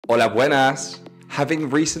Hola Buenas! Having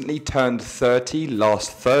recently turned 30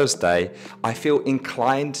 last Thursday, I feel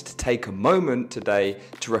inclined to take a moment today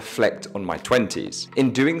to reflect on my 20s.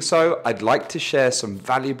 In doing so, I'd like to share some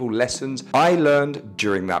valuable lessons I learned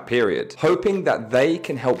during that period, hoping that they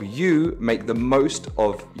can help you make the most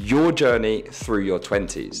of your journey through your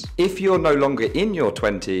 20s. If you're no longer in your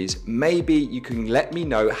 20s, maybe you can let me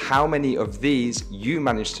know how many of these you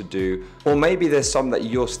managed to do, or maybe there's some that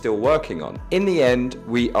you're still working on. In the end,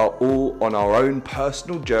 we are all on our own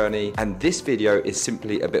personal journey, and this video is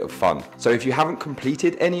simply a bit of fun. So if you haven't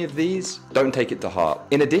completed any of these, don't take it to heart.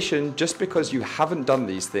 In addition, just because you haven't done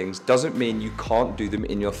these things doesn't mean you can't do them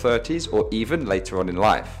in your 30s or even later on in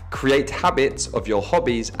life. Create habits of your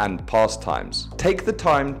hobbies and pastimes. Take the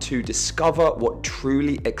time to discover what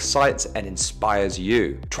truly excites and inspires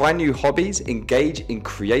you. Try new hobbies, engage in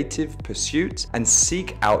creative pursuits, and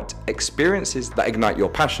seek out experiences that ignite your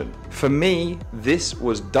passion. For me, this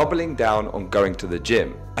was doubling down on going to the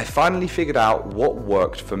gym. I finally figured out what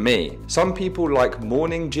worked for me. Some people like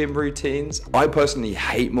morning gym routines. I personally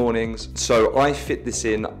hate mornings, so I fit this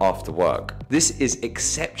in after work. This is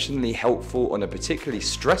exceptionally helpful on a particularly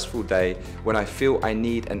stressful day when I feel I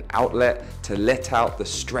need an outlet to let out the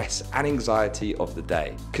stress and anxiety of the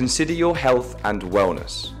day. Consider your health and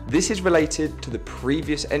wellness. This is related to the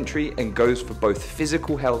previous entry and goes for both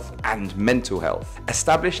physical health and mental health.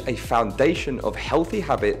 Establish a foundation of healthy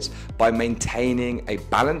habits by maintaining a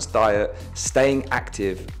balanced diet, staying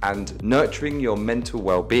active, and nurturing your mental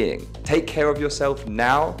well-being. Take care of yourself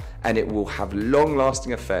now, and it will have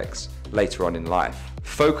long-lasting effects later on in life.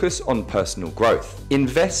 Focus on personal growth.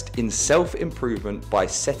 Invest in self-improvement by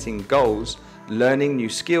setting goals, learning new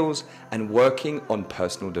skills, and working on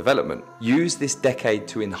personal development. Use this decade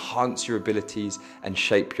to enhance your abilities and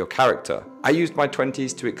shape your character. I used my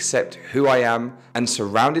 20s to accept who I am and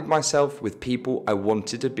surrounded myself with people I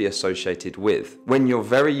wanted to be associated with. When you're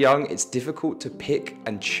very young, it's difficult to pick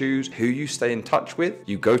and choose who you stay in touch with.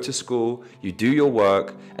 You go to school, you do your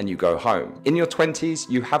work, and you go home. In your 20s,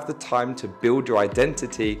 you have the time to build your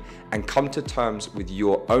identity and come to terms with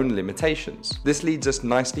your own limitations. This leads us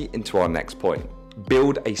nicely into our next point.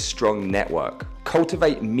 Build a strong network.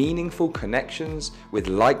 Cultivate meaningful connections with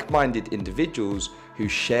like-minded individuals who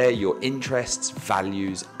share your interests,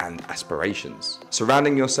 values, and aspirations.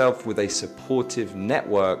 Surrounding yourself with a supportive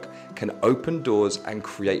network can open doors and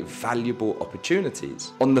create valuable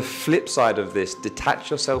opportunities. On the flip side of this, detach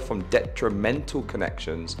yourself from detrimental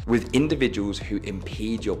connections with individuals who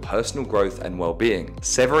impede your personal growth and well-being.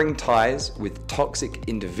 Severing ties with toxic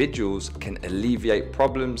individuals can alleviate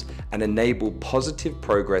problems and enable positive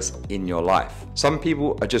progress in your life. Some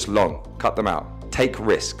people are just long, cut them out. Take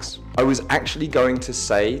risks. I was actually going to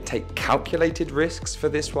say take calculated risks for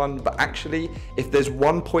this one, but actually, if there's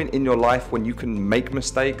one point in your life when you can make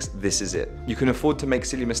mistakes, this is it. You can afford to make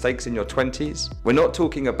silly mistakes in your 20s. We're not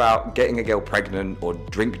talking about getting a girl pregnant or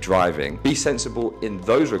drink driving. Be sensible in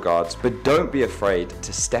those regards, but don't be afraid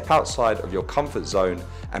to step outside of your comfort zone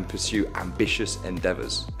and pursue ambitious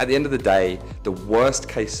endeavors. At the end of the day, the worst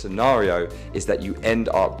case scenario is that you end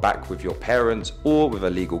up back with your parents or with a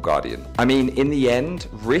legal guardian. I mean, in the end,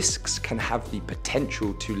 risks can have the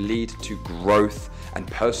potential to lead to growth and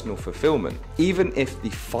personal fulfillment, even if the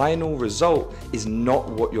final result is not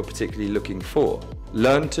what you're particularly looking for.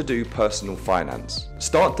 Learn to do personal finance.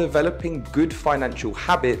 Start developing good financial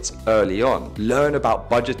habits early on. Learn about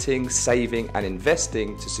budgeting, saving, and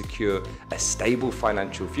investing to secure a stable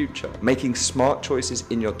financial future. Making smart choices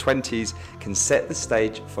in your 20s can set the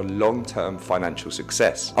stage for long-term financial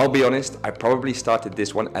success. I'll be honest, I probably started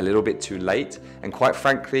this one a little bit too late, and quite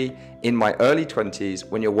frankly, in my early 20s,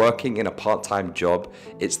 when you're working in a part-time job,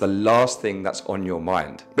 it's the last thing that's on your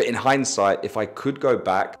mind. But in hindsight, if I could go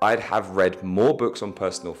back, I'd have read more books on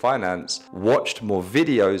personal finance, watched more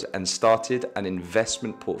videos, and started an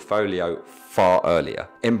investment portfolio far earlier.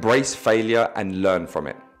 Embrace failure and learn from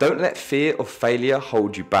it. Don't let fear of failure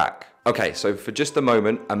hold you back. Okay, so for just a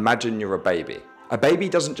moment, imagine you're a baby. A baby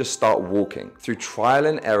doesn't just start walking. Through trial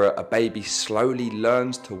and error, a baby slowly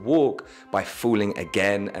learns to walk by falling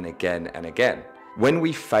again and again and again. When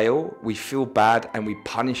we fail, we feel bad and we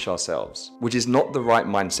punish ourselves, which is not the right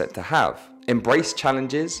mindset to have. Embrace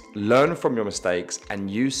challenges, learn from your mistakes,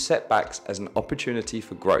 and use setbacks as an opportunity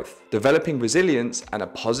for growth. Developing resilience and a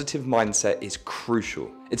positive mindset is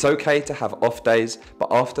crucial. It's okay to have off days,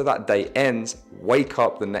 but after that day ends, wake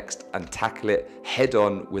up the next and tackle it head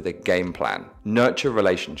on with a game plan. Nurture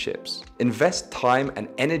relationships. Invest time and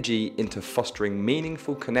energy into fostering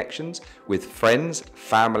meaningful connections with friends,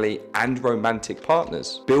 family, and romantic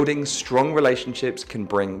partners. Building strong relationships can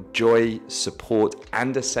bring joy, support,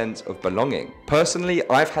 and a sense of belonging. Personally,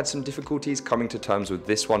 I've had some difficulties coming to terms with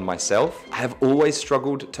this one myself. I have always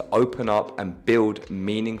struggled to open up and build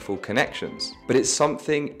meaningful connections, but it's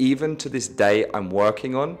something even to this day I'm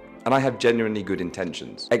working on, and I have genuinely good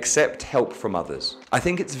intentions. Accept help from others. I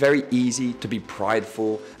think it's very easy to be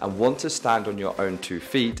prideful and want to stand on your own 2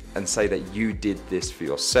 feet and say that you did this for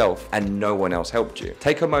yourself and no one else helped you.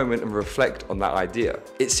 Take a moment and reflect on that idea.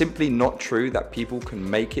 It's simply not true that people can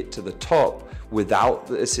make it to the top without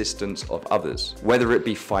the assistance of others. Whether it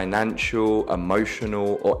be financial,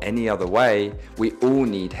 emotional, or any other way, we all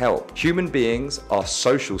need help. Human beings are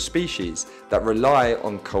social species that rely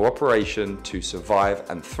on cooperation to survive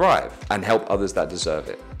and thrive, and help others that deserve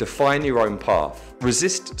it. Define your own path.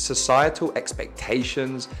 Resist societal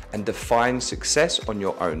expectations and define success on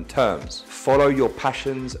your own terms. Follow your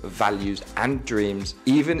passions, values, and dreams,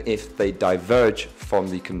 even if they diverge from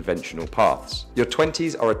the conventional paths. Your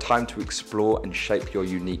 20s are a time to explore and shape your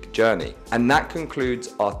unique journey. And that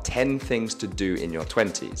concludes our 10 things to do in your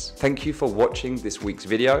 20s. Thank you for watching this week's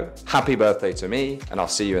video. Happy birthday to me, and I'll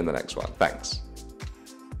see you in the next one. Thanks.